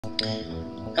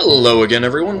Hello again,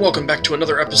 everyone. Welcome back to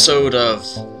another episode of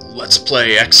Let's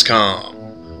Play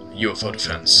XCOM UFO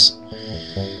Defense.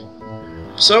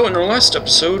 So, in our last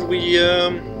episode, we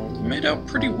made out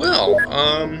pretty well.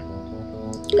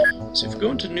 So if we go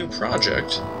into new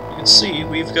project, you can see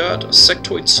we've got a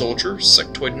sectoid soldier,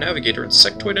 sectoid navigator, and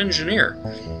sectoid engineer.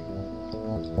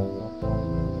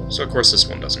 So of course this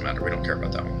one doesn't matter, we don't care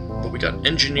about that one. But we got an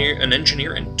engineer,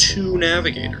 and 2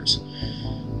 navigators.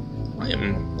 I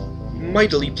am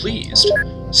mightily pleased.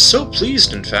 So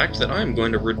pleased, in fact, that I am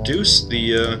going to reduce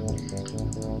the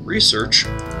research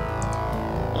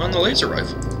on the laser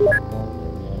rifle.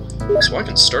 So I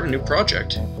can start a new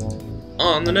project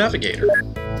on the navigator.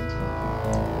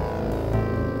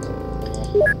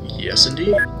 Yes,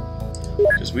 indeed.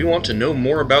 Because we want to know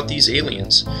more about these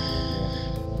aliens.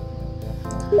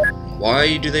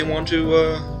 Why do they want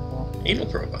to anal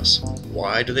probe us?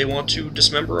 Why do they want to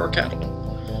dismember our cattle?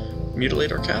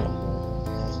 Mutilate our cattle?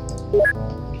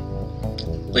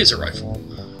 Laser rifle.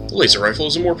 The laser rifle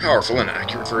is a more powerful and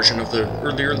accurate version of the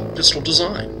earlier pistol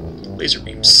design. Laser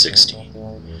beam 60.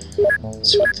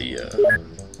 Let's see what the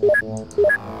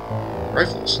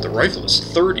rifle is. The rifle is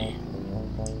 30.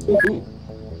 Woohoo!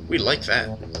 We like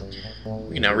that.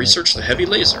 We can now research the heavy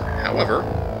laser. However,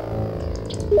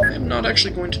 I am not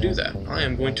actually going to do that. I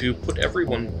am going to put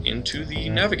everyone into the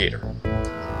navigator.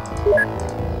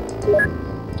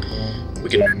 We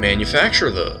can manufacture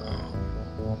the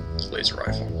laser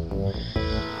rifle.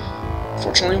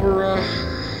 Fortunately, we're a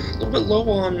little bit low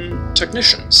on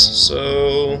technicians,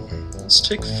 so let's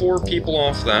take 4 people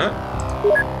off that,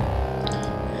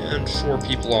 and 4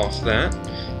 people off that.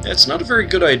 It's not a very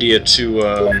good idea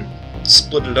to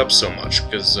split it up so much,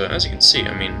 because as you can see,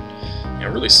 I mean, it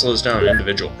really slows down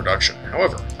individual production.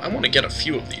 However, I want to get a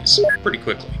few of these pretty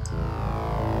quickly.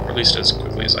 Or at least as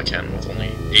quickly as I can with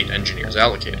only 8 engineers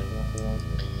allocated.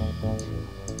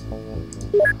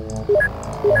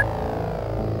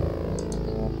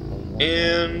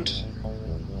 And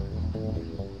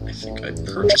I think I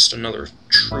purchased another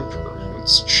trooper.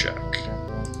 Let's check.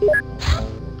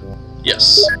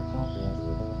 Yes.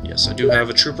 Yes, I do have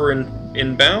a trooper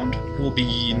inbound who will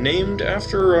be named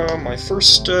after my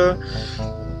first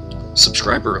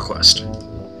subscriber request.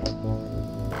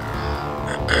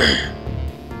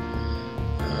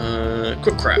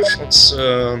 Quick craft. Let's.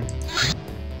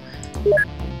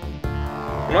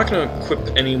 I'm not going to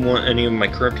equip any of my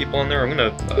current people on there. I'm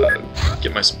going to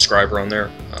get my subscriber on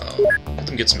there. Let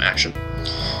them get some action.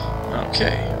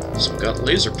 Okay, so we've got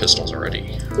laser pistols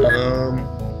already.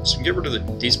 So we can get rid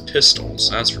of these pistols,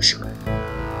 that's for sure.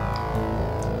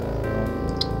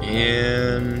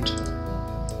 And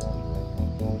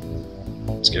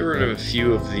let's get rid of a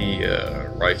few of the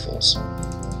rifles.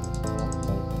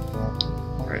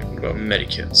 Alright, what about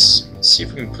medikits? Let's see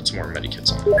if we can put some more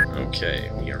medikits on. Okay,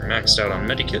 we are maxed out on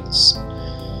medikits.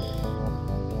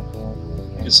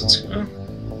 I guess it's...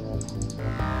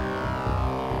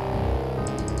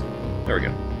 there we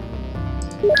go.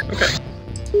 Okay.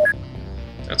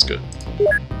 That's good.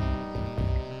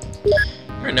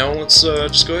 Alright, now let's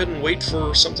just go ahead and wait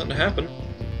for something to happen.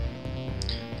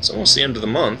 It's almost the end of the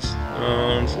month.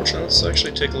 Unfortunately, let's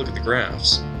actually take a look at the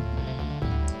graphs.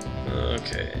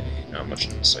 Okay, not much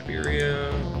in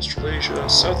Siberia, Australasia.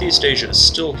 Southeast Asia is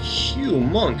still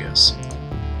humongous.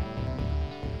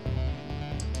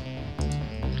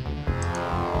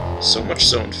 So much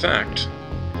so, in fact,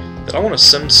 that I want to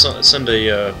send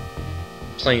a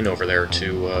plane over there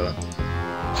to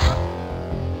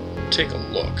take a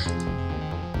look.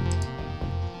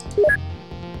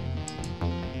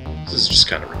 This is just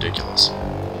kind of ridiculous.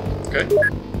 Okay.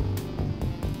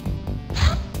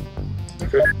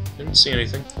 Okay, didn't see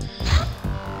anything.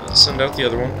 Let's send out the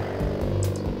other one.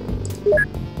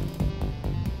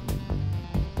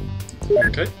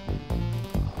 Okay.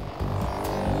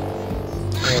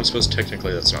 Well, I suppose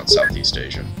technically that's not Southeast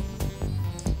Asia.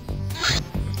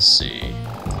 Let's see.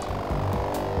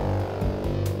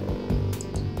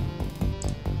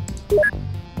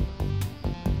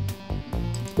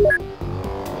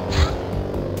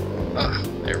 Ah,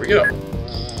 there we go.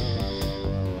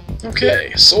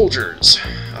 Okay, soldiers.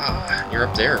 Ah, you're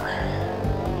up there.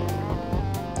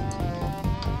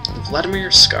 Vladimir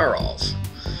Skarov.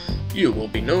 You will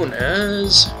be known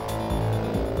as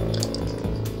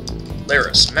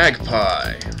Larris,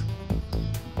 Magpie.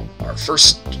 Our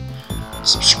first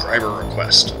subscriber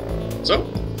request. So,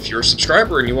 if you're a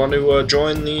subscriber and you want to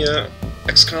join the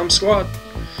XCOM squad,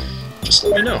 just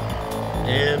let me know.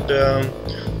 And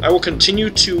I will continue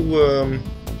to,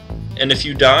 and if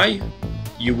you die,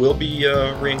 you will be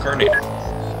reincarnated.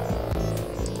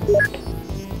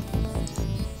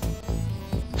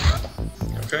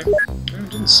 Okay. I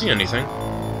didn't see anything.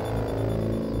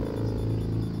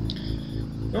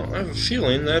 Well, I have a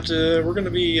feeling that we're going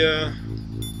to be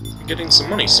getting some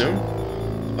money soon.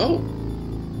 Oh!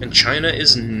 And China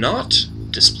is not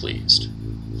displeased.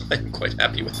 I'm quite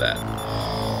happy with that.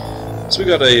 So we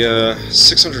got a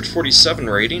 647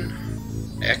 rating.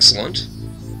 Excellent.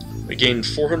 We gained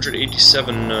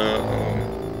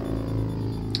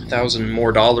 487,000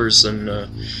 more dollars than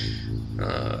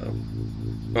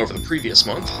over the previous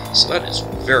month, so that is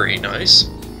very nice.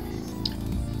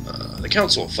 The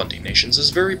Council of Funding Nations is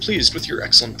very pleased with your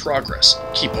excellent progress.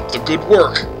 Keep up the good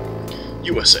work!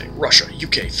 USA, Russia,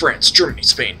 UK, France, Germany,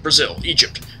 Spain, Brazil,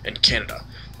 Egypt, and Canada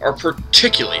are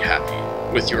particularly happy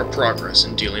with your progress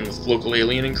in dealing with local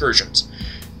alien incursions,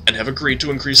 and have agreed to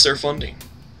increase their funding.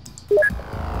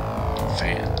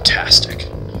 Fantastic.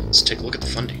 Let's take a look at the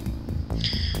funding.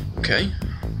 Okay.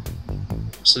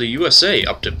 So the USA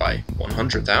upped it by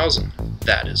 100,000.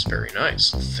 That is very nice.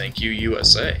 Thank you,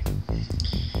 USA.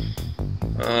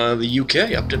 The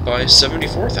UK upped it by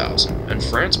 74,000, and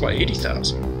France by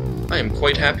 80,000. I am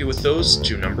quite happy with those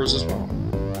two numbers as well.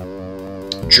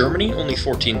 Germany, only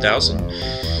 14,000.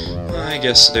 I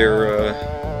guess they're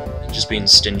just being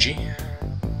stingy.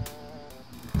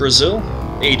 Brazil,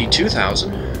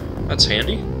 82,000. That's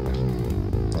handy.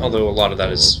 Although a lot of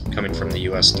that is coming from the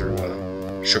US through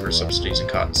sugar subsidies and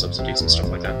cotton subsidies and stuff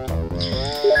like that.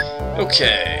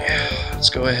 Okay, let's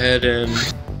go ahead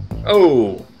and...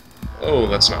 Oh! Oh,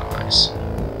 that's not nice.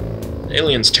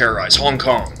 Aliens terrorize Hong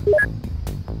Kong.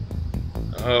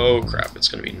 Oh crap, it's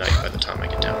gonna be night by the time I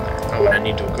get down there. Oh, and I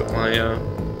need to equip my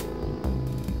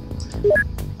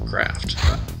craft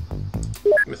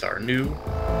with our new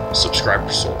subscriber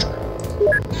soldier.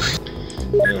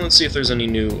 And let's see if there's any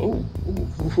new... Oh,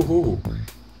 ooh,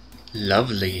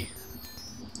 lovely.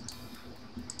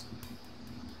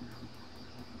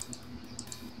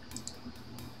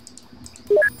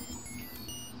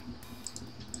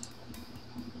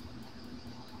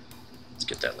 Let's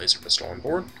get that laser pistol on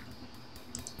board.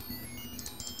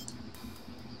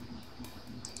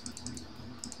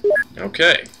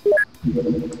 Okay.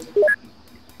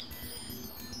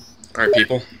 Alright,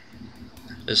 people.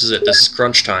 This is it. This is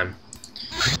crunch time.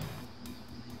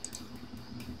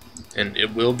 And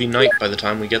it will be night by the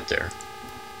time we get there.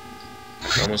 I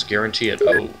can almost guarantee it.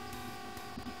 Oh.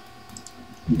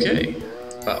 Okay.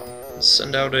 Wow. Let's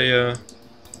send out an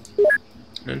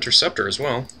interceptor as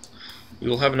well. We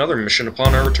will have another mission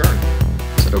upon our return.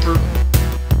 Is that over?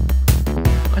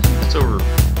 I think that's over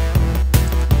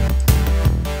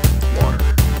water.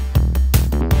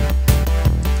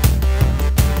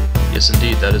 Yes,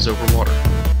 indeed, that is over water.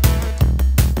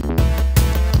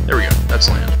 There we go. That's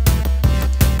land.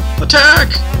 Attack!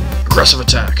 Aggressive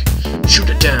attack! Shoot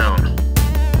it down!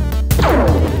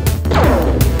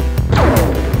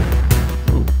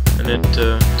 Ooh, and it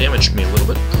damaged me a little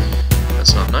bit.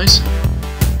 That's not nice.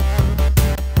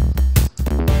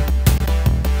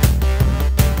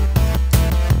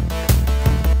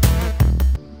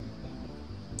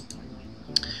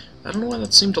 I don't know why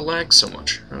that seemed to lag so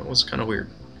much. That was kind of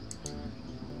weird.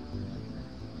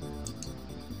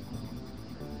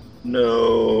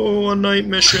 No, a night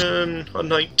mission, a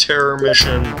night terror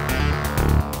mission.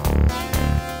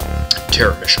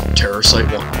 Terror mission, Terror Site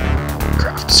 1.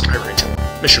 Craft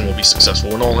Skyranger. Mission will be successful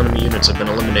when all enemy units have been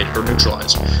eliminated or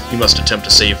neutralized. You must attempt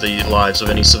to save the lives of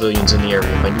any civilians in the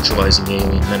area by neutralizing the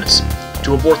alien menace.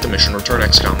 To abort the mission, return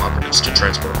XCOM operatives to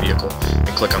transport vehicle and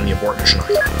click on the abort mission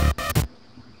icon.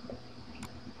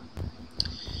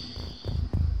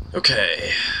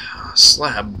 Okay,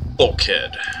 Slab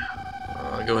Bulkhead.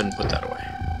 Go ahead and put that away.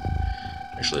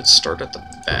 Actually, let's start at the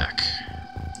back.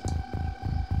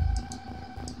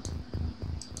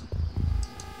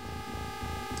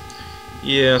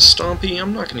 Yeah, Stompy,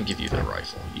 I'm not going to give you the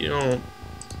rifle. You don't...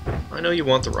 I know you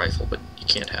want the rifle, but you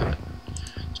can't have it.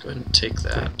 Let's go ahead and take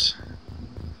that.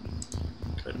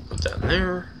 Go ahead and put that in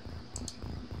there.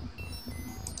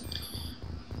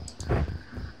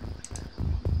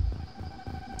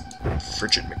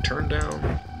 Frigid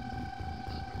McTurndown.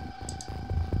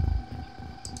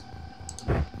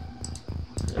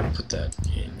 Put that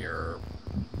in your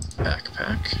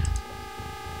backpack.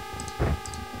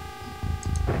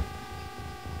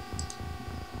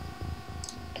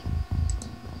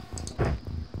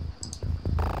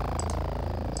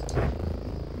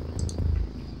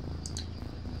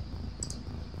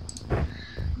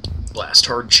 Blast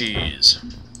Hardcheese.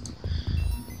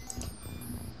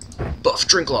 Buff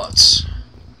Drinklots.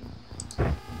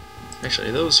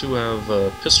 Actually, those who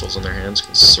have pistols in their hands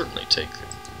can certainly take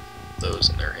those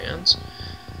in their hands.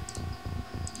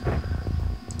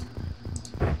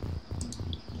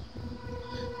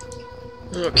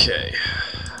 Okay.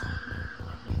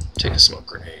 Take a smoke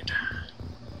grenade.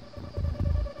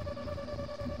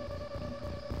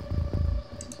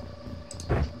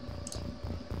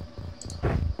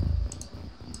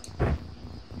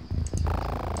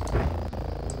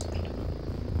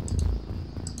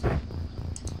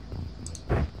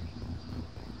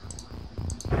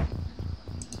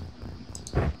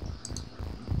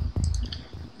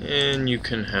 And you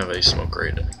can have a smoke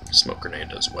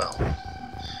grenade as well.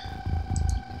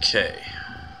 Okay.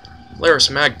 Larris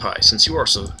Magpie, since you are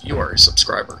a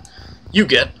subscriber, you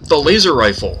get the laser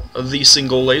rifle, the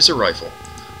single laser rifle.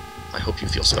 I hope you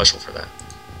feel special for that.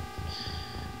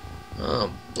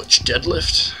 Butch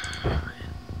Deadlift.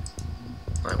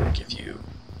 I will give you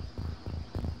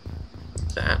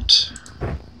that.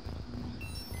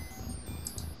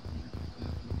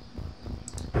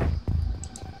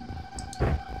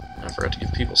 I forgot to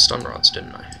give people stun rods,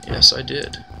 didn't I? Yes, I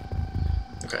did.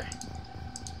 Okay.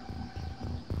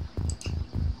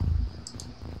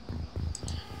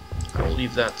 I will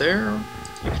leave that there.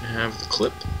 You can have the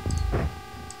clip.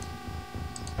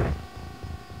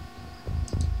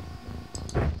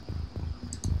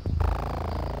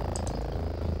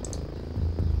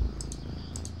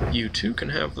 You too can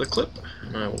have the clip,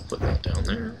 and I will put that down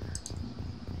there.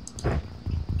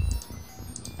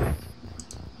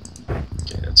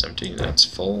 Okay, that's empty, that's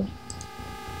full.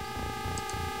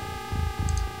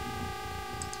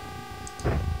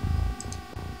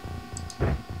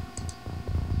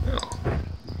 Oh,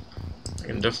 I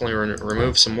can definitely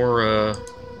remove some more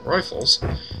rifles.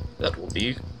 That will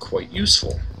be quite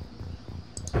useful.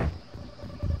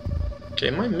 Okay,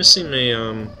 am I missing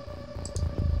a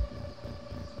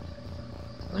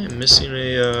I am missing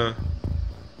a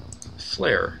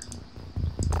flare.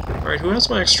 Alright, who has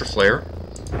my extra flare?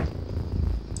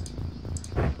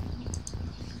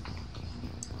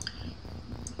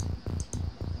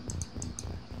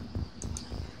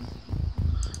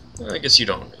 I guess you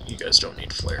guys don't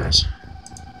need flares.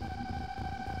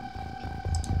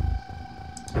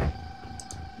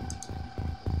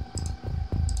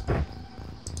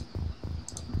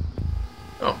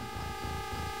 Oh.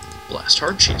 Blast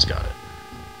Hardcheese got it.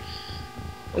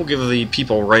 We'll give the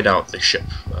people right out the ship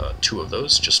 2 of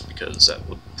those, just because that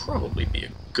would probably be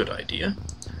a good idea.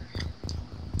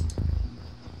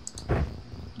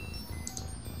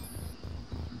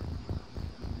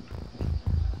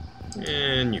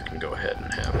 And you can go ahead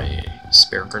and have a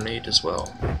spare grenade as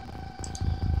well.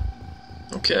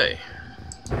 Okay.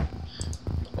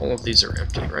 All of these are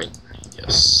empty, right?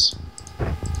 Yes.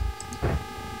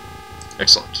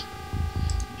 Excellent.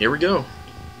 Here we go.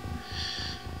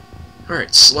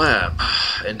 Alright, Slab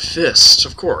and Fist,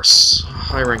 of course.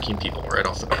 High-ranking people right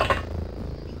off the bat.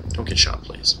 Don't get shot,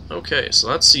 please. Okay, so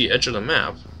that's the edge of the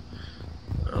map.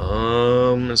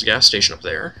 There's a gas station up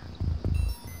there.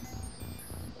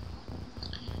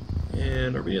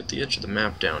 And are we at the edge of the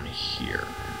map down here?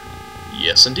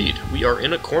 Yes, indeed. We are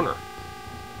in a corner.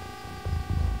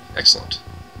 Excellent.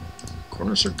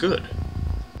 Corners are good.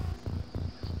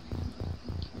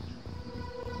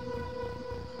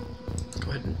 Go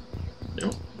ahead and...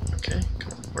 Nope. Okay,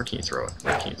 come on. Where can you throw it?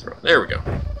 Where can you throw it? There we go.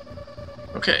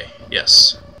 Okay,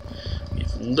 yes.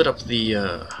 We've lit up the,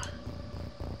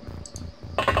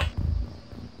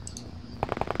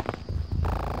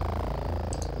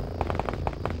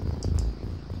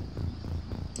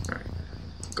 Alright.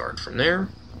 Guard from there.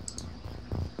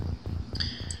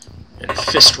 And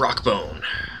Fist Rockbone.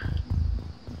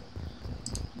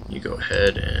 You go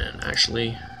ahead and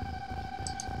actually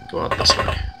go out this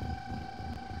way.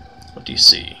 What do you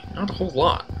see? Not a whole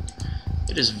lot.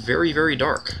 It is very, very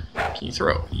dark. Can you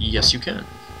throw? Yes, you can.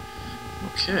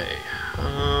 Okay.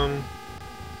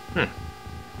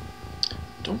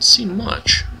 Don't see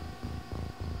much.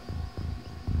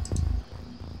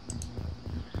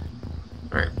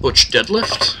 Alright, Butch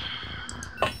Deadlift.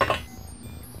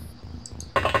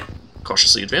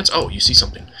 Cautiously advance. Oh, you see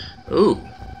something. Ooh.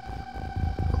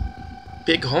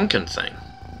 Big honkin' thing.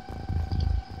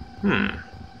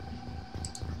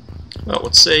 Well,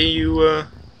 let's say you,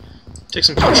 take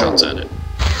some pot shots at it.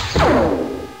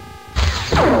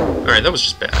 Alright, that was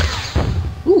just bad.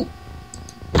 Ooh!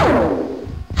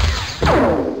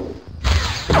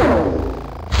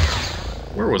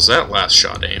 Where was that last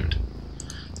shot aimed?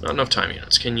 Not enough time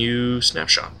units. Can you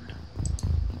snapshot?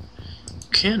 You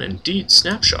can indeed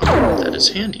snapshot. That is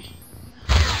handy.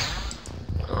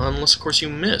 Unless, of course, you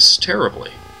miss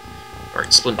terribly.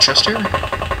 Alright, Splint Chesthair.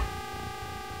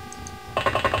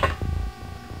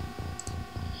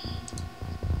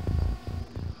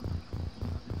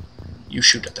 You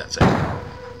shoot at that thing.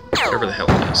 Whatever the hell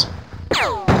it is.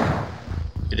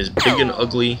 It is big and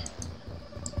ugly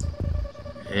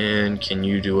And can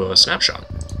you do a snapshot?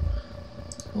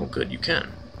 Oh, good, you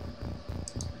can.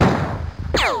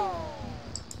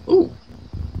 Ooh!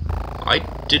 I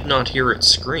did not hear it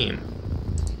scream.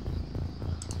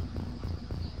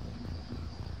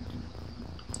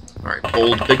 Alright,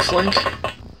 bold Bigflank.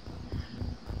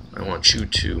 I want you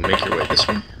to make your way this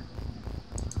way.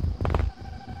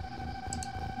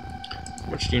 How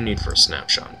much do you need for a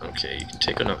snapshot? Okay, you can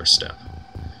take another step.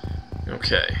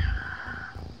 Okay.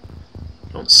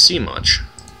 Don't see much,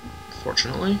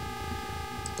 fortunately.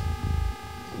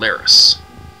 Larris.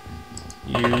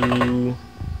 You...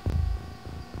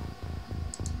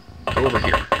 go over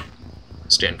here.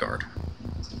 Stand guard.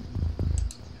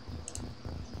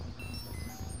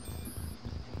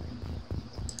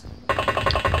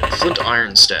 Flint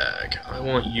Ironstag. I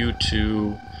want you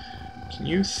to... can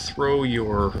you throw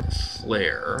your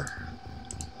flare...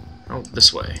 oh,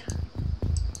 this way.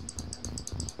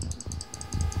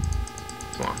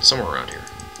 Come on, somewhere around here.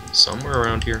 Somewhere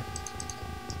around here?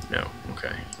 No,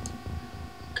 okay.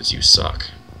 Because you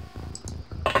suck.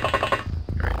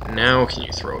 Alright, now can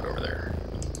you throw it over there?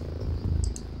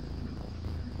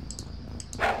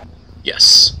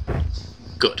 Yes.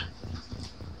 Good.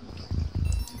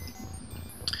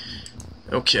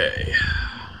 Okay.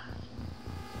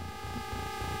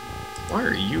 Why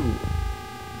are you...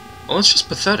 well, that's just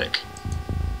pathetic.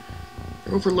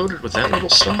 You're overloaded with that little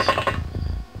stuff?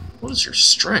 What is your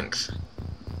strength?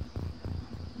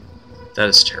 That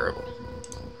is terrible.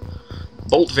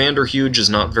 Bolt Vanderhuge is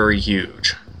not very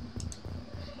huge.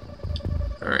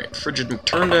 Alright, Frigid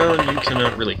McTurndown, you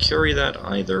cannot really carry that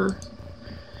either.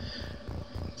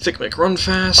 Thick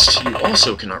McRunfast, you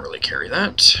also cannot really carry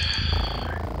that.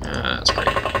 That's great.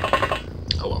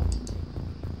 Oh well.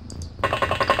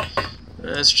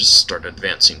 Let's just start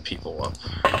advancing people up.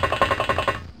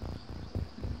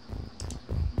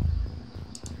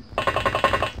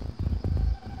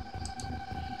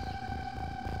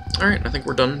 Alright, I think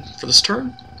we're done for this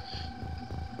turn.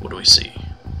 What do we see?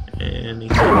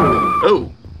 Anything?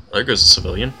 Oh! There goes a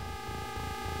civilian.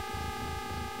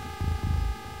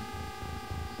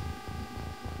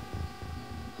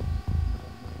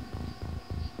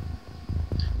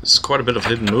 This is quite a bit of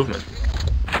hidden movement.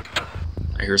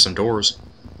 I hear some doors.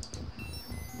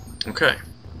 Okay.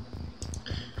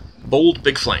 Bold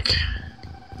Bigflank.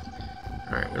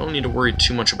 Alright, we don't need to worry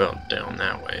too much about down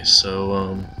that way,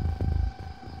 so,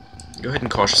 go ahead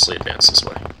and cautiously advance this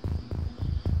way.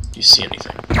 Do you see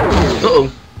anything?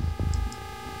 Uh-oh!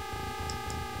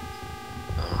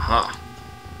 Aha.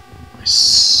 I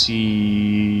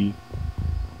see...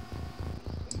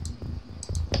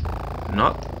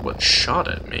 not what shot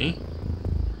at me.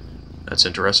 That's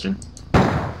interesting.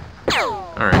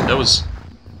 Alright, that was...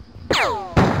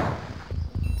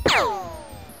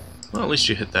 well, at least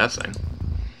you hit that thing.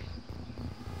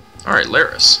 Alright,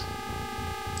 Larris.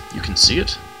 You can see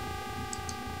it?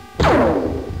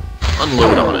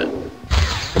 Unload on it.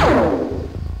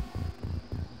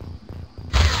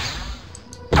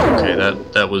 Okay,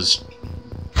 that was...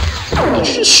 did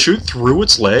you just shoot through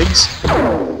its legs?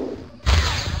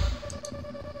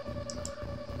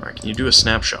 Alright, can you do a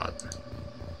snapshot?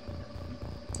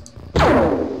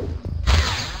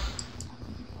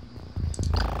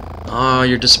 Ah,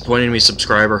 you're disappointing me,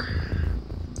 subscriber.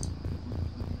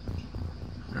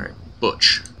 Alright,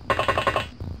 Butch.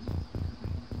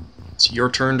 It's your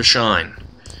turn to shine.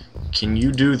 Can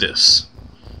you do this?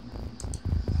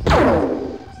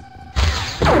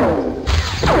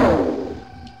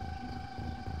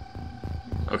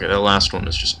 Okay, that last one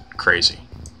is just crazy.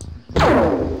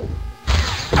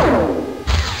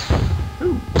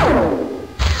 Ooh.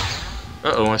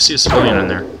 Uh-oh, I see a civilian in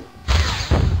there.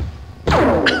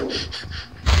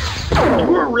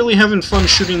 You are really having fun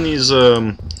shooting these,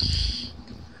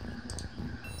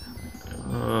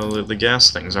 the gas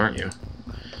things, aren't you?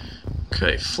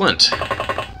 Okay, Flint.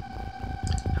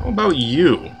 How about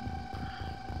you?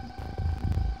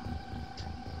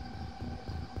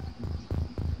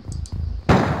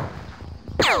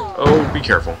 Oh, be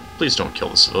careful. Please don't kill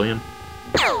the civilian.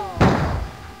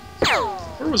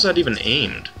 Where was that even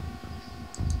aimed?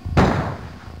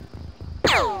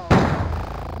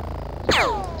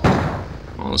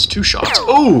 Well, it's 2 shots.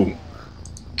 Oh!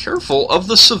 Careful of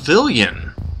the civilian!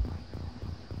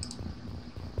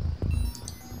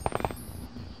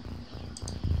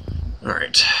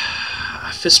 Alright.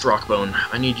 Fist Rockbone,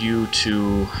 I need you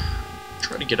to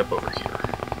try to get up over here.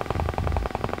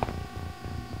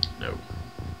 No.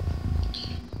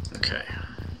 Okay.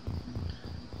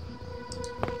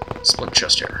 Splint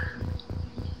Chesthair.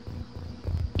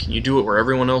 Can you do it where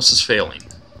everyone else is failing?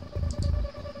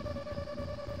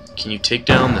 Can you take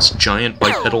down this giant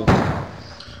bipedal?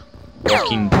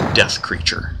 walking death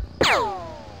creature.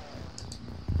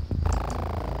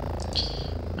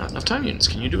 Not enough time units.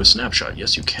 Can you do a snapshot?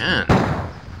 Yes, you can.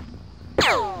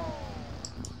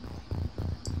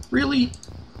 Really?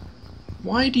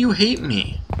 Why do you hate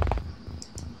me?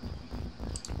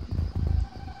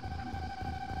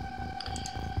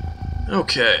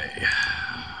 Okay.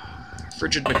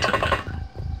 Frigid McTurndown.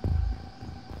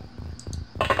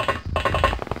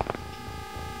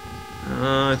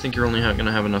 I think you're only going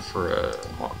to have enough for a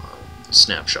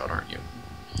snapshot, aren't you?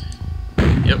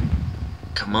 Yep.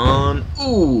 Come on.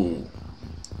 Ooh!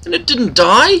 And it didn't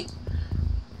die?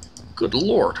 Good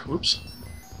lord. Whoops.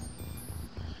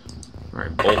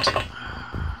 Alright, Bolt.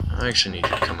 I actually need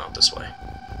you to come out this way.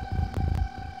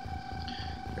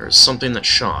 There's something that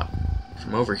shot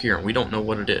from over here, and we don't know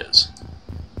what it is.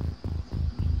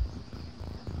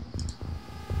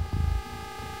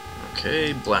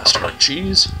 Okay, blast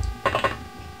Hardcheese.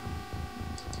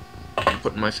 I'm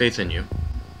putting my faith in you.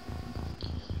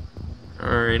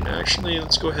 Alright, actually,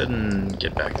 let's go ahead and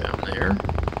get back down there.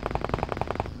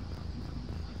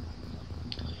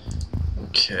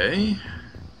 Okay.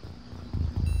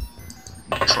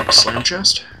 Trunk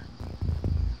Slamchest.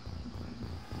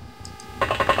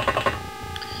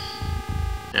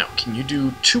 Now, can you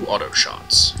do 2 auto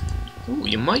shots? Ooh,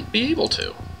 you might be able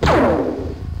to.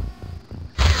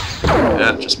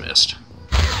 That just missed.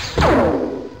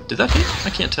 Did that hit? I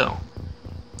can't tell.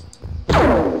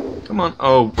 Come on.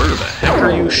 Oh, where the heck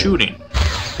are you shooting?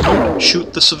 Don't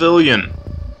shoot the civilian.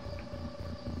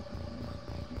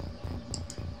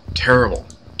 Terrible.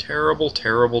 Terrible,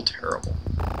 terrible, terrible.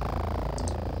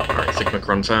 Alright, think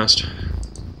McRunfast.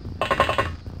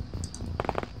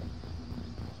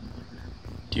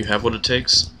 Do you have what it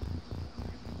takes?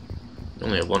 You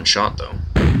only have 1 shot, though.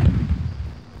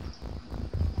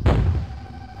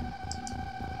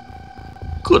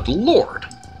 Good lord!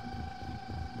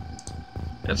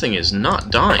 That thing is not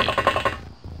dying.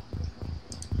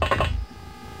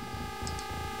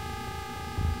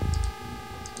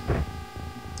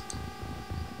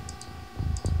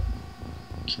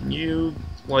 Can you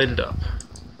light it up?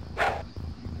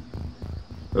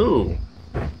 Ooh.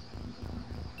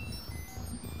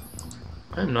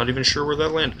 I'm not even sure where that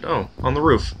landed. Oh, on the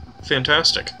roof.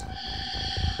 Fantastic.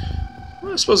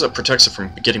 Well, I suppose that protects it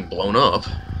from getting blown up.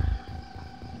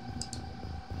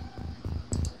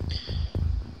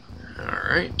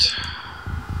 Alright.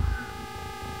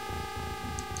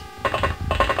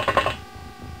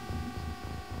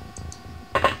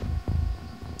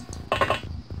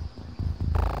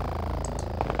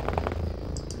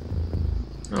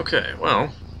 Okay,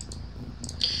 well,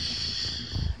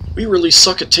 we really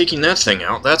suck at taking that thing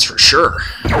out, that's for sure.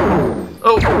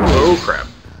 Oh crap.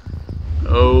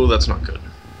 Oh, that's not good.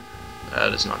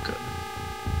 That is not good.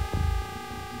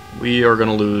 We are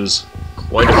gonna lose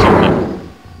quite a few people.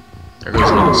 There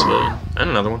goes another civilian. And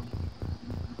another one.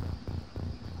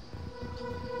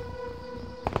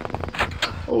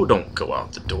 Oh, don't go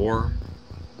out the door,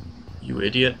 you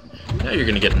idiot. Now you're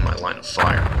gonna get in my line of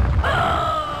fire.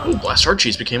 Oh, blast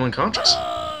Hardcheese became unconscious.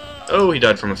 Oh, he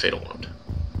died from a fatal wound.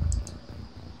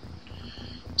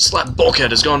 Slab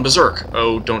Bulkhead has gone berserk.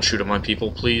 Oh, don't shoot at my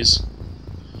people, please.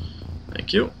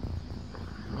 Thank you.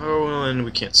 Oh, and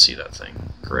we can't see that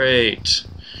thing. Great.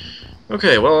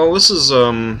 Okay, well, this is,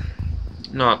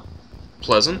 not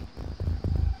pleasant.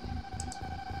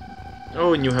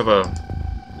 Oh, and you have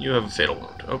a fatal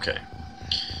wound. Okay.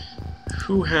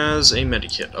 Who has a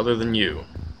medikit other than you?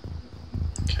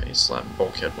 Okay, Slab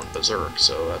Bulkhead went berserk,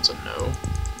 so that's a no.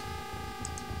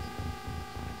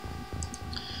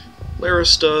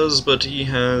 Larris does, but he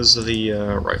has the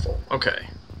rifle. Okay.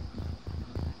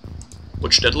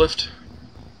 Butch Deadlift.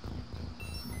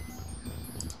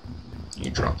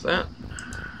 You drop that.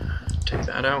 Take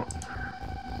that out.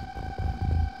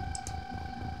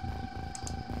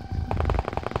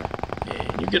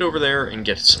 And you get over there and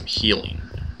get some healing.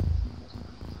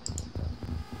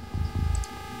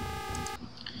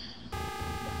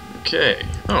 Okay.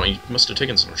 Oh, he must have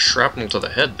taken some shrapnel to the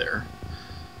head there.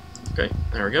 Okay,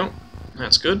 there we go.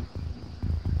 That's good.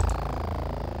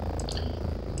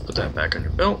 Put that back on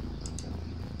your belt.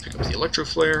 Pick up the electro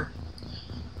flare.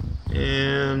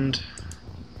 And...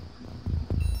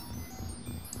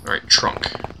 alright,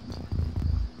 trunk.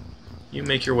 You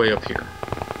make your way up here.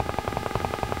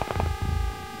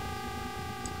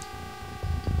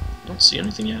 Don't see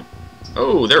anything yet.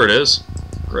 Oh, there it is.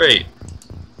 Great.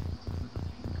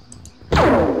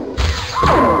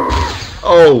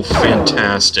 Oh,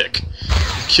 fantastic.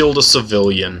 Killed a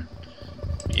civilian.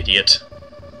 Idiot.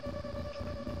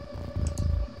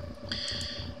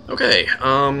 Okay,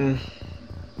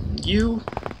 you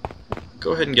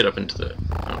go ahead and get up into the...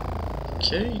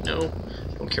 Okay, no.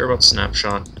 Don't care about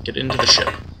snapshot. Get into the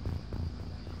ship.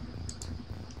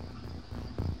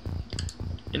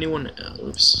 Anyone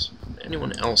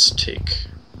else take...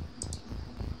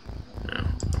 No,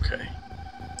 okay.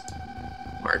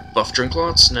 Alright, buff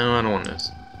Drinklots? No, I don't want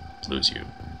to lose you.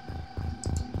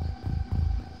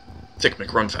 Thick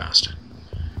McRunfast.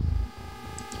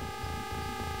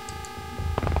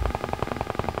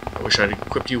 I wish I'd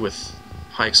equipped you with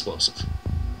high explosive.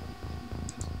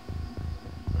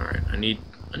 Alright, I need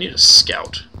a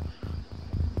scout.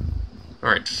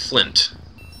 Alright, Flint.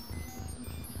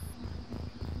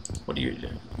 What do you do?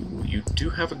 Ooh, you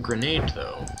do have a grenade,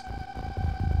 though.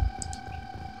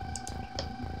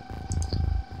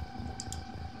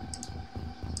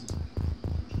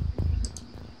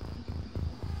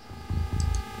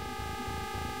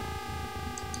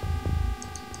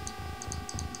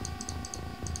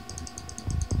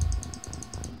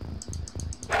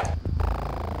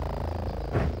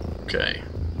 Okay.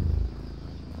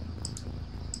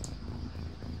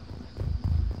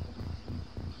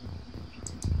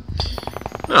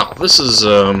 Well, this is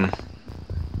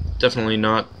definitely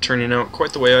not turning out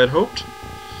quite the way I'd hoped.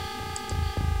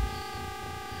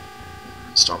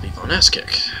 Stompy on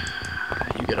Asskick.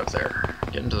 You get up there.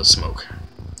 Get into the smoke.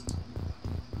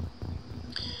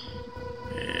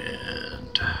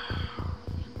 And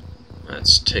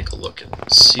let's take a look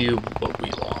and see what we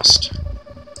lost.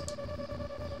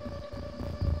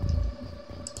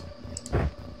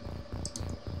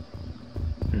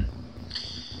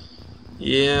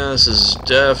 Yeah, this is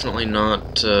definitely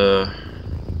not going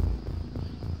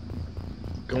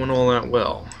all that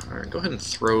well. Alright, go ahead and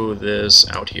throw this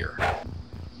out here.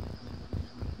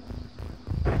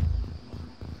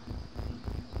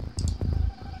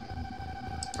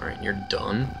 Alright, you're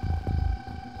done.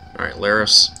 Alright,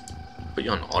 Larris, put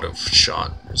you on auto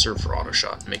shot. Reserve for auto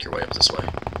shot. Make your way up this way.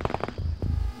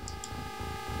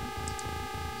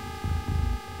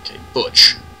 Okay,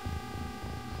 Butch.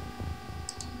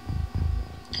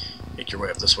 Make your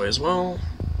way up this way as well.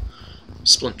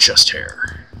 Splint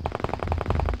Chesthair.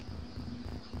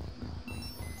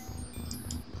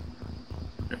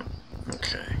 No.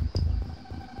 Okay.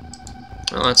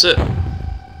 Well, that's it.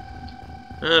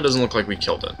 It doesn't look like we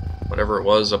killed it. Whatever it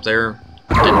was up there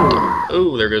didn't die.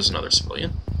 Oh, there goes another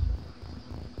civilian.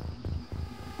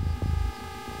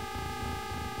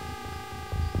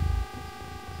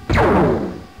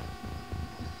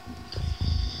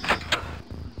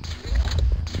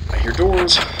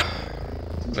 Doors.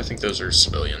 I think those are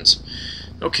civilians.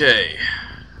 Okay.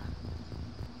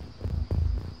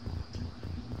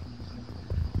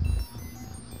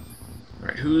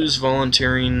 Alright, who's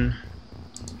volunteering?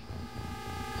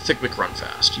 Thick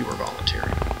McRunfast, you are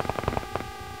volunteering.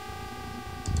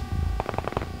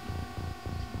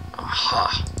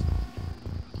 Aha.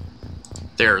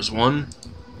 There's one.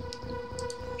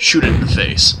 Shoot it in the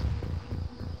face.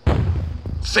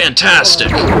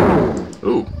 Fantastic!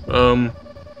 Ooh,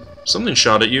 something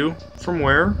shot at you. From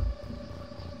where?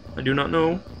 I do not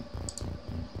know.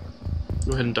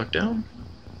 Go ahead and duck down.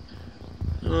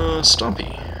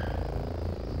 Stompy.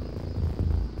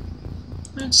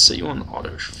 Let's set you on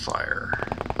auto fire.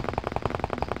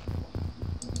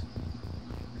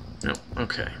 No,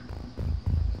 okay.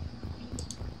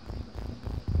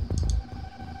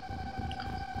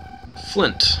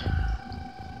 Flint.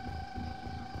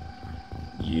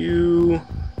 You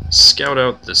scout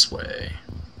out this way.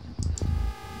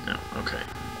 No, okay.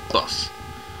 Buff.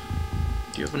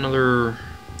 Do you have another...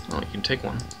 Oh, you can take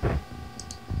one.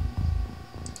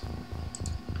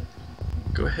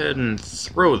 Go ahead and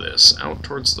throw this out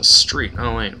towards the street.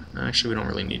 Oh, wait. Actually, we don't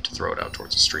really need to throw it out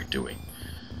towards the street, do we?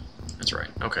 That's right.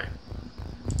 Okay.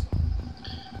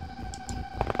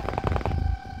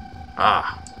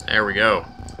 Ah, there we go.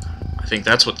 I think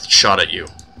that's what shot at you.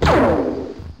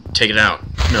 Take it out.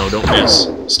 No, don't miss.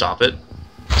 Stop it.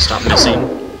 Stop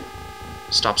missing.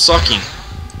 Stop sucking.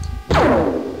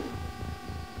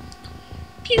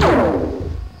 Pew!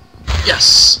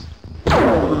 Yes!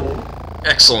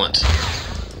 Excellent.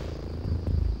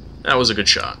 That was a good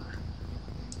shot.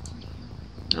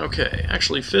 Okay,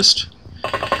 actually, Fist.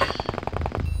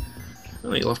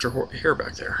 Oh, you left her hair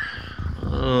back there.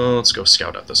 Let's go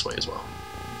scout out this way as well.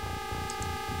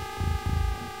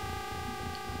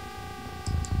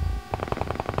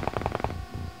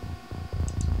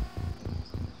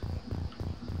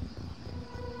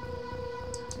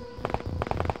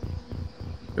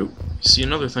 Oh, you see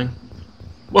another thing.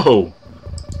 Whoa!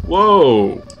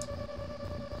 Whoa!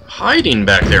 Hiding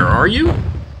back there, are you?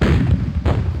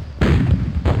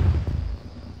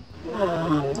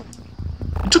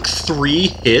 You took 3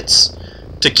 hits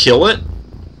to kill it?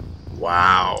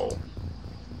 Wow.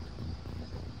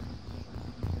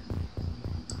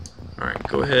 Alright,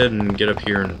 go ahead and get up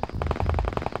here and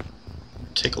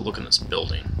take a look in this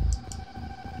building.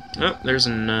 Oh, there's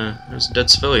a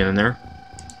dead civilian in there.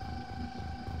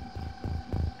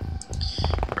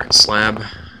 Alright, Slab.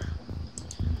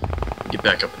 Get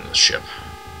back up in the ship.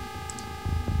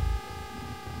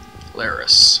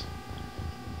 Larris.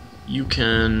 You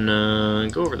can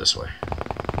go over this way.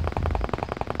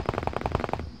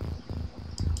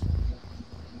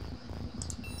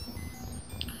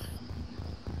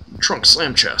 Trunk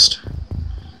Slamchest.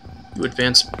 You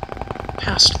advance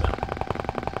past them.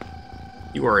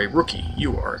 You are a rookie.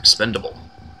 You are expendable.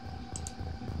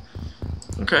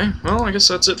 Okay, well, I guess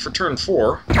that's it for turn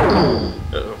 4.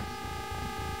 Uh-oh.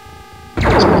 These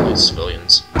are all these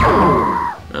civilians.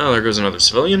 Oh, there goes another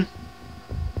civilian.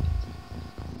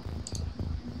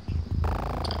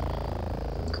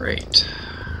 Great.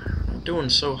 Not doing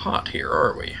so hot here,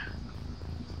 are we?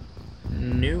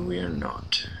 No, we are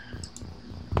not.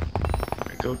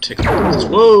 Go take a look at this.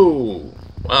 Whoa!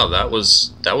 Wow, that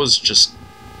was just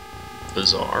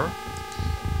bizarre.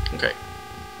 Okay.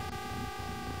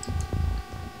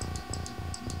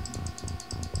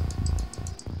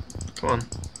 Come on.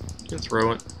 You can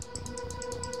throw it.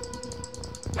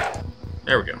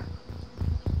 There we go.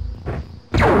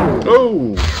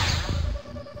 Oh!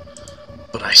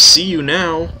 But I see you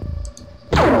now.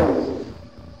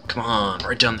 Come on,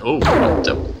 right down. Oh,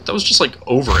 that was just like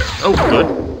over it. Oh,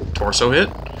 good. Torso hit.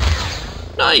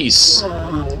 Nice!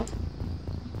 I'll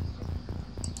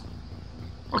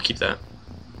keep that.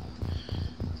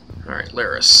 Alright,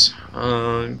 Larris.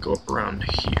 Go up around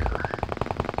here.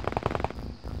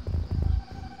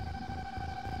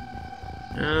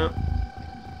 Yeah.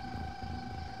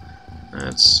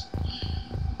 That's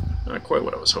not quite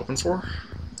what I was hoping for.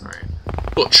 Alright.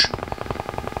 Butch.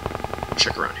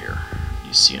 Check around here. Do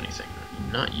you see anything?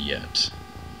 Not yet.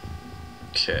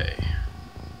 Okay.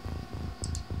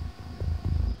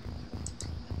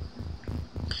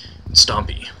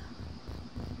 Stompy.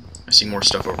 I see more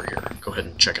stuff over here. Go ahead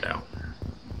and check it out.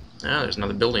 Ah, there's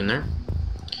another building there.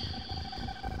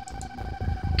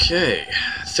 Okay,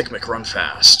 Thick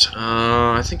McRunfast.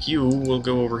 I think you will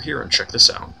go over here and check this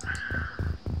out.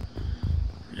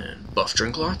 And Buff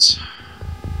Drinklots.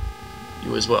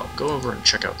 You as well. Go over and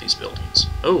check out these buildings.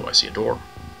 Oh, I see a door.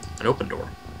 An open door,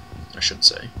 I should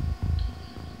say.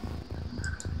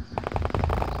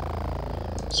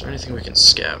 Is there anything we can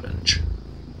scavenge?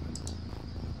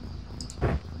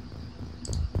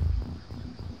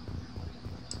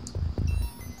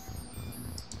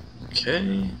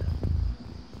 Okay.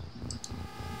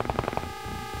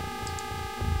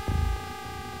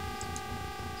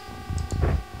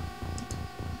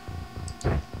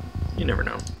 You never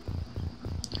know.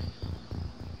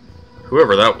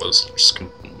 Whoever that was just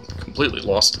completely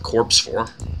lost the corpse for,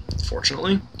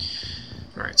 fortunately.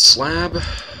 Alright, Slab.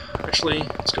 Actually,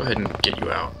 let's go ahead and get you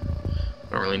out.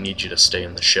 I don't really need you to stay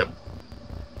in the ship.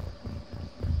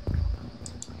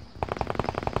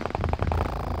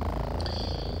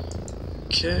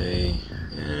 Okay,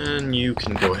 and you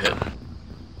can go ahead and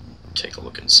take a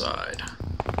look inside.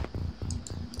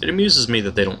 It amuses me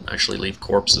that they don't actually leave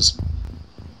corpses.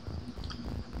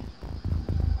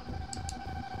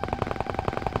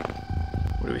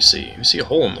 What do we see? We see a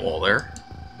hole in the wall there.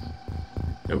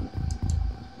 Nope.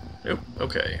 Nope,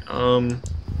 okay.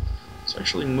 Let's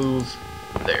actually move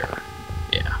there.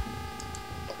 Yeah.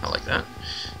 I like that.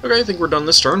 Okay, I think we're done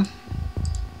this turn.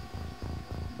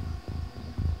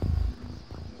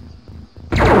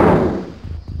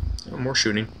 More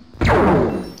shooting.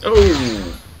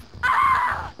 Oh!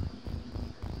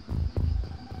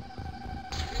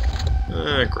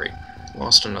 Great.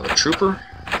 Lost another trooper.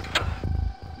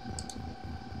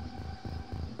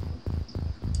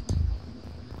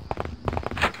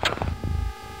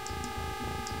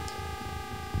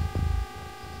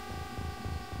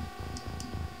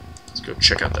 Let's go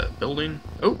check out that building.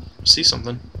 Oh, see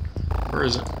something. Where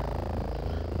is it?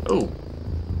 Oh.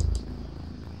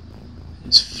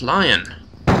 He's flying.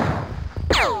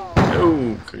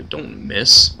 No, don't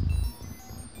miss.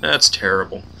 That's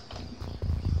terrible.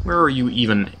 Where are you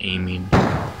even aiming?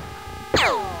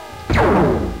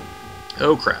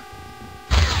 Oh, crap.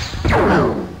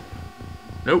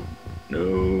 Nope.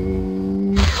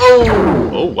 No.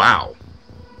 Oh! Oh, wow.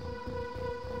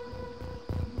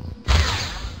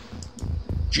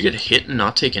 Did you get hit and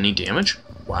not take any damage?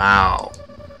 Wow.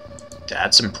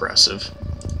 That's impressive.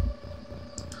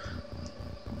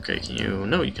 Okay, can you...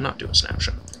 No, you cannot do a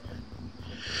snapshot.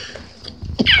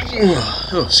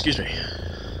 Oh, excuse me.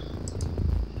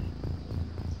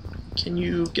 Can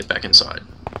you get back inside?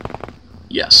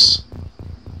 Yes.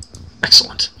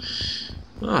 Excellent.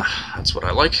 Ah, that's what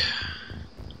I like.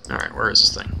 Alright, where is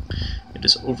this thing? It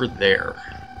is over there.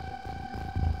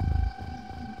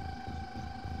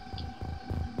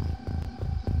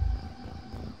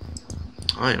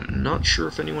 I am not sure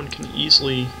if anyone can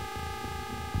easily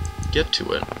get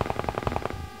to it.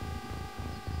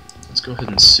 Let's go ahead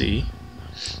and see.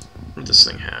 What does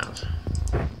this thing have?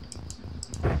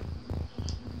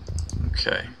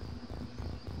 Okay.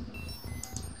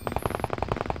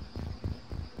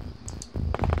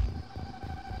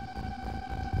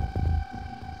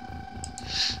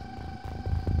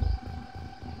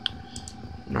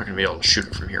 We're not going to be able to shoot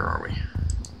it from here, are we?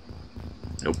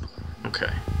 Nope.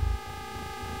 Okay.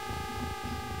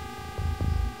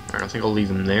 Alright, I think I'll leave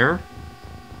him there.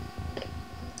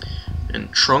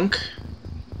 And trunk.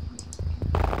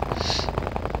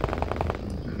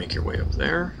 Make your way up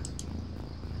there.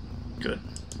 Good.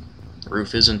 The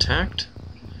roof is intact.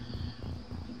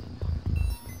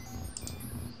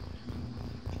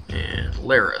 And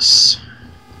Larris,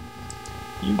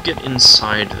 you get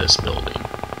inside this building.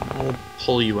 I'll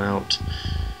pull you out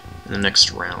in the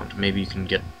next round. Maybe you can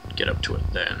get up to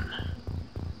it then.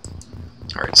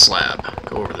 Alright, Slab,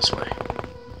 go over this way.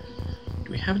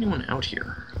 Do we have anyone out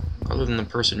here, other than the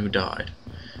person who died?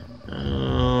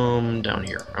 Down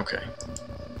here. Okay.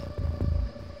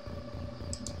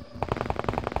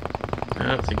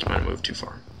 I think you might have moved too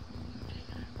far.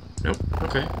 Nope.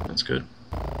 Okay, that's good.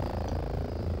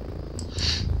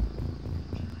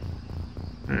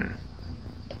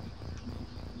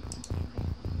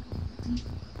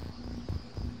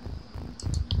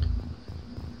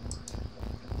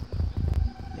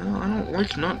 Well, I don't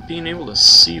like not being able to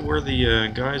see where the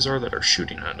guys are that are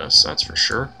shooting at us, that's for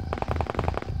sure.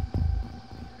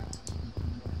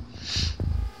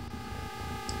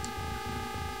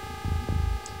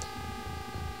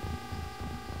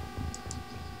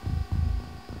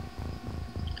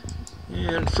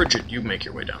 And Frigid, you make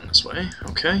your way down this way,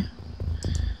 okay.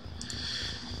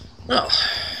 Well,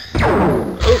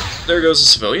 oh, there goes a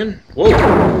civilian. Whoa,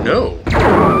 no.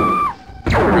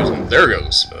 There goes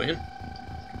a civilian.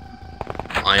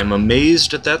 I am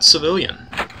amazed at that civilian.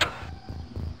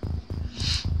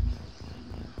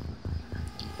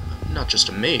 I'm not just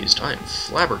amazed, I am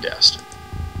flabbergasted.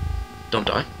 Don't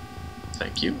die.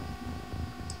 Thank you.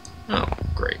 Oh,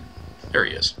 great. There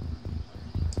he is.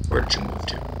 Where did you move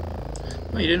to?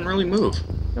 Oh, you didn't really move.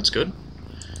 That's good.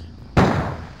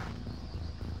 Come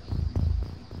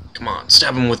on,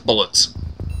 stab him with bullets.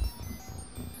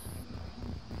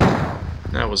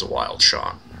 That was a wild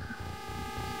shot.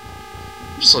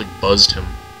 Just like buzzed him.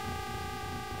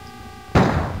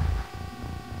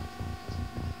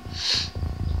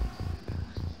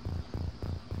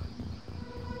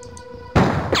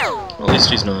 Well, at least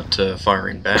he's not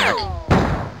firing back.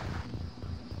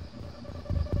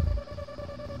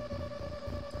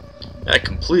 That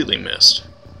completely missed.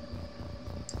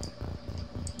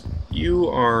 You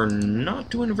are not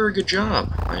doing a very good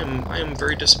job. I am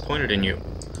very disappointed in you.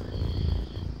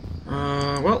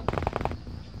 Well.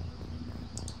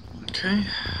 Okay.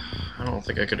 I don't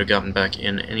think I could have gotten back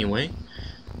in anyway.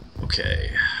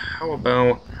 Okay. How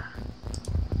about...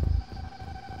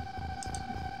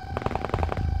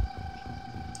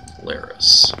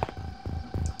 Larris.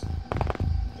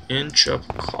 Inch up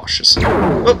cautiously.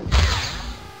 Oh!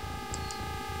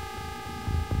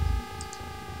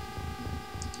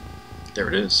 There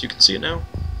it is. You can see it now.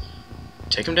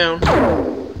 Take him down.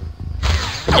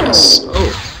 Yes.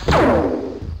 Oh.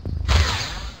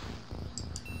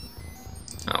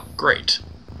 Oh, great.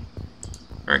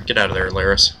 Alright, get out of there,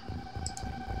 Larris.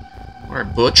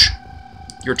 Alright, Butch.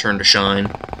 Your turn to shine.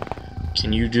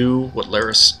 Can you do what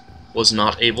Larris was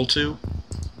not able to?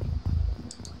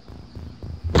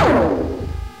 Well,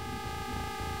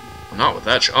 not with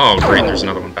that oh, great, there's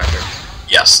another one back there.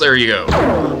 Yes, there you go.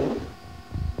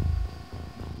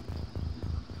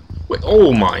 Wait,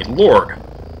 oh my lord.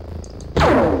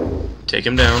 Take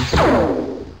him down.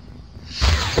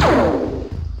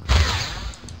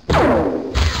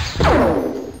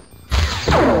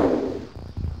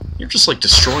 You're just like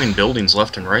destroying buildings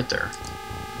left and right there.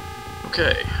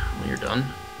 Okay, well, you're done.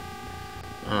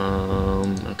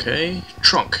 Okay,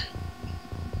 trunk.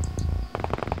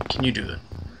 Can you do that?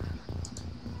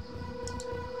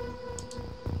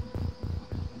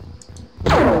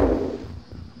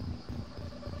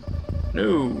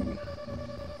 No.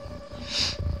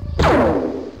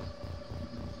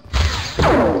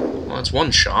 Well, that's one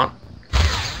shot.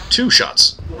 2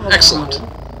 shots. Excellent.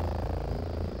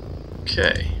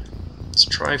 Okay. Let's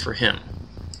try for him.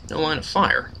 No line of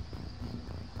fire.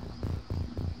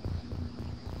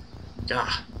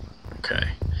 Ah.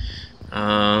 Okay.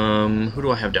 Who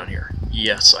do I have down here?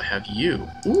 Yes, I have you.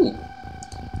 Ooh!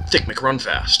 Thick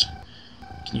McRunfast.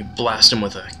 Can you blast him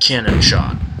with a cannon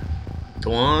shot?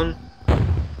 Go on.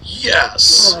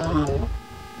 Yes!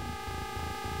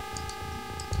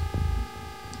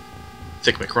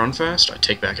 Thick McRunfast, I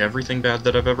take back everything bad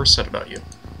that I've ever said about you.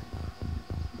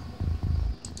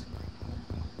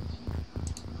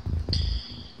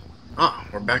 Ah,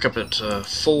 we're back up at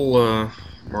full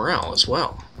morale as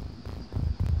well.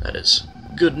 That is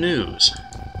good news.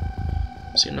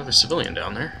 See another civilian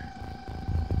down there.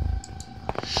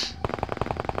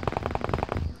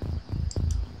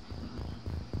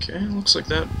 Okay, looks like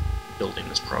that building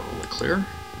is probably clear.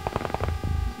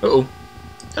 Uh-oh.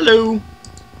 Hello!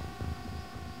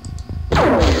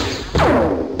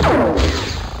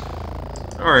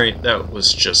 Alright, that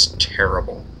was just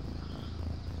terrible.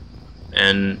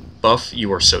 And Buff,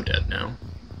 you are so dead now.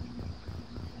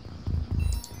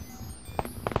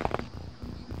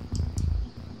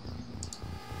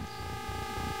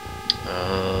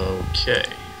 Okay.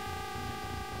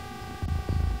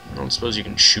 I don't suppose you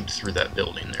can shoot through that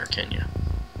building there, can you?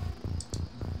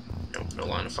 Nope, no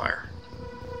line of fire.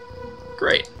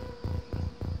 Great.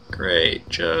 Great,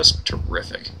 just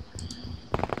terrific.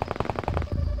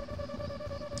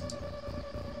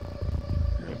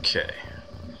 Okay.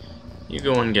 You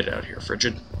go and get out of here,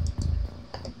 Frigid.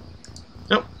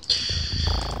 Nope.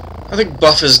 I think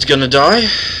Buff is gonna die.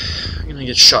 I'm gonna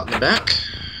get shot in the back.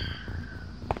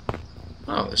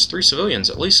 Oh, there's 3 civilians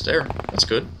at least there. That's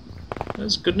good.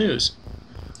 That's good news.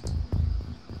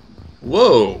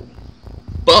 Whoa!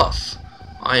 Buff!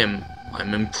 I'm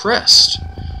impressed.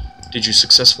 Did you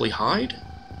successfully hide?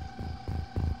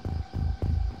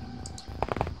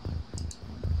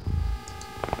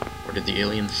 Or did the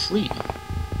alien flee?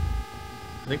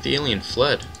 I think the alien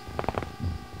fled.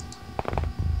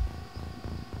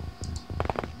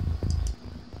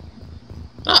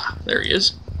 Ah, there he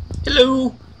is.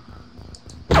 Hello!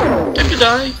 Time to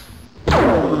die!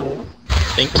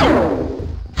 Thank you.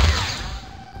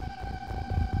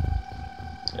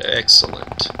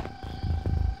 Excellent.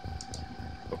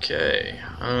 Okay,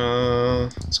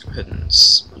 let's go ahead and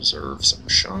reserve some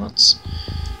shots.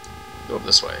 Go up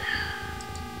this way.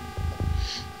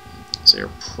 So they're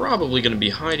probably going to be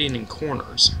hiding in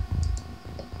corners.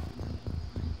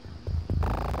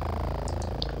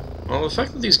 Well, the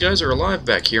fact that these guys are alive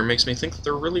back here makes me think that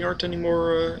there really aren't any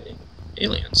more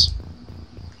aliens.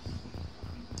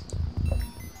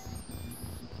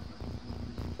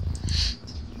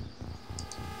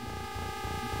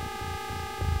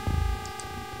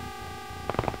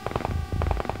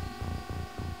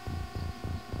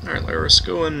 Alright, Larris,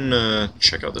 go and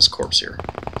check out this corpse here.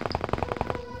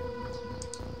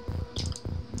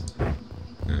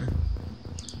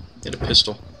 Get a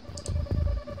pistol.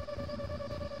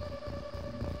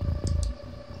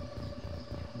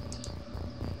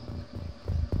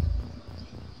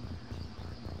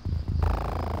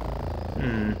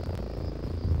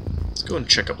 Let's go and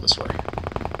check up this way.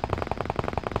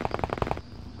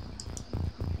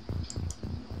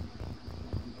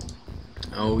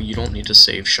 Oh, you don't need to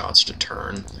save shots to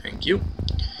turn. Thank you.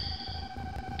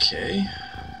 Okay.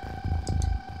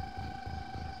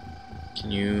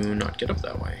 Can you not get up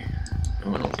that way?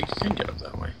 No, I don't think you can get up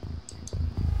that way.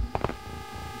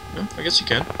 No, I guess you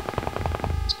can.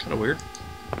 It's kind of weird.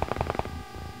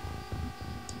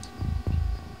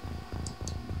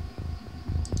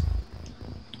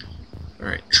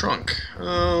 Alright, trunk.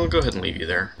 I'll go ahead and leave you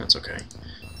there. That's okay.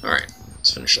 Alright,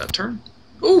 let's finish that turn.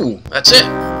 Ooh, that's it!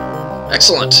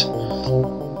 Excellent!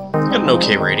 I got an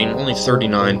okay rating, only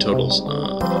 39 total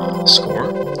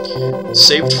score.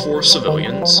 Saved 4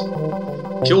 civilians.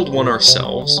 Killed 1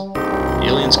 ourselves. The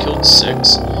aliens killed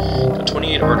 6. Got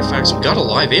 28 artifacts. We got a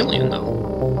live alien, though.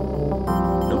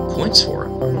 No points for it.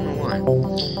 I don't know why.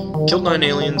 Killed 9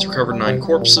 aliens, recovered 9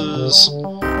 corpses,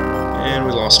 and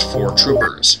we lost 4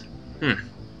 troopers.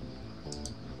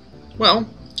 Well,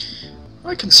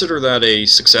 I consider that a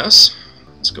success.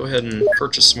 Let's go ahead and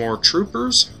purchase some more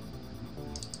troopers.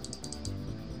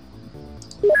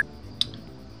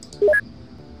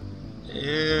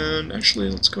 And actually,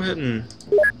 let's go ahead and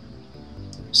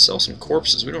sell some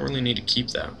corpses. We don't really need to keep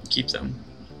them.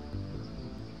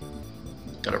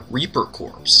 Got a Reaper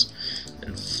corpse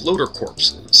and floater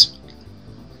corpses.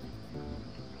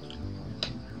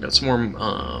 Got some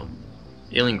more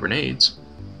alien grenades.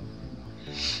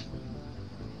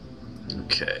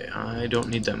 Okay, I don't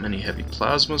need that many heavy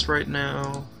plasmas right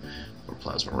now, or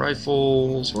plasma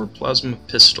rifles, or plasma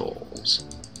pistols.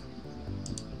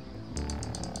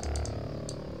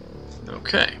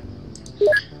 Okay,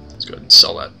 let's go ahead and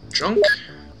sell that junk.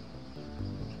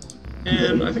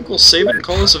 And I think we'll save it and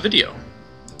call this a video.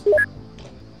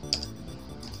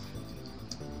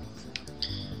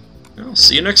 I'll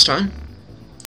see you next time.